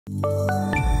Taking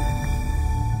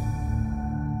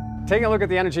a look at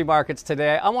the energy markets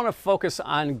today, I want to focus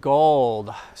on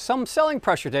gold. Some selling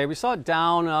pressure today. We saw it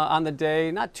down on the day,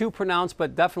 not too pronounced,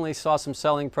 but definitely saw some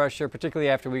selling pressure, particularly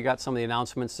after we got some of the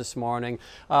announcements this morning.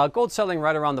 Gold selling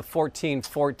right around the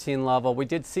 14.14 level. We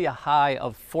did see a high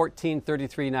of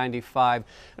 14.33.95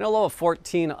 and a low of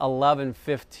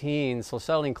 14.11.15, so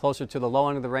settling closer to the low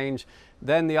end of the range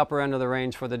than the upper end of the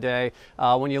range for the day.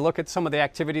 When you look at some of the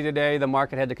activity today, the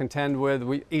market had to contend with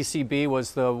ECB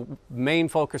was the main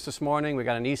focus this morning. We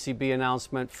got an ECB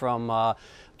announcement from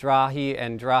Draghi,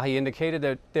 and Draghi indicated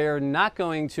that they're not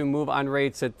going to move on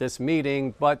rates at this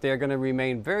meeting, but they're going to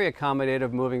remain very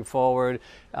accommodative moving forward.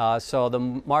 So the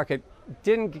market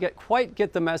didn't quite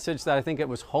get the message that I think it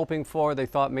was hoping for. They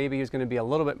thought maybe he was going to be a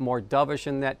little bit more dovish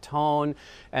in that tone,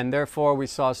 and therefore we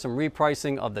saw some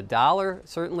repricing of the dollar,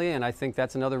 certainly, and I think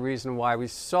that's another reason why we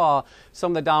saw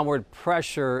some of the downward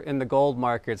pressure in the gold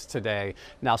markets today.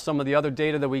 Now, some of the other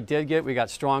data that we did get, we got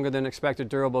stronger than expected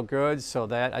durable goods, so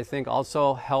that I think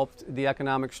also helped the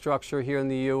economic structure here in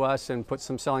the U.S. and put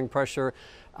some selling pressure,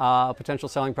 potential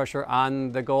selling pressure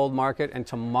on the gold market. And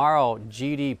tomorrow,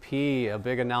 GDP, a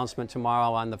big announcement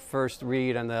tomorrow on the first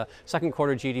read on the second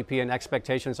quarter GDP, and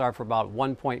expectations are for about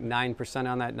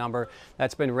 1.9% on that number.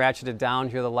 That's been ratcheted down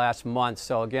here the last month.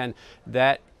 So again,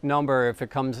 that number, if it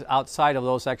comes outside of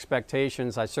those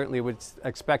expectations, I certainly would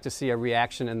expect to see a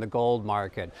reaction in the gold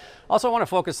market. Also, I want to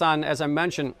focus on, as I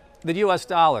mentioned, the U.S.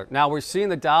 dollar. Now, we're seeing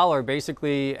the dollar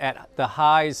basically at the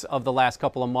highs of the last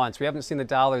couple of months. We haven't seen the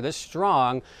dollar this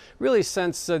strong really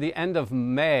since the end of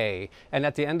May. And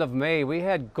at the end of May, we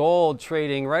had gold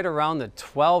trading right around the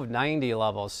 1290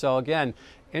 level. So again,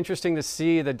 interesting to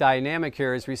see the dynamic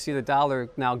here as we see the dollar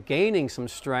now gaining some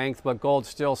strength, but gold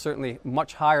still certainly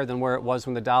much higher than where it was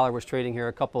when the dollar was trading here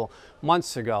a couple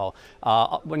months ago.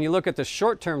 When you look at the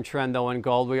short-term trend, though, in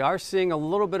gold, we are seeing a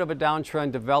little bit of a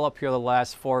downtrend develop here the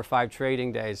last 4 or 5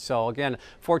 trading days. So again,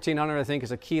 1400 I think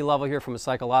is a key level here from a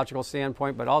psychological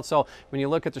standpoint, but also when you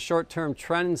look at the short-term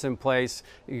trends in place,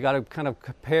 you got to kind of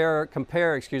compare,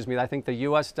 I think the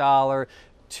U.S. dollar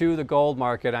to the gold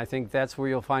market. I think that's where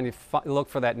you'll look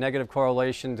for that negative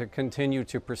correlation to continue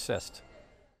to persist.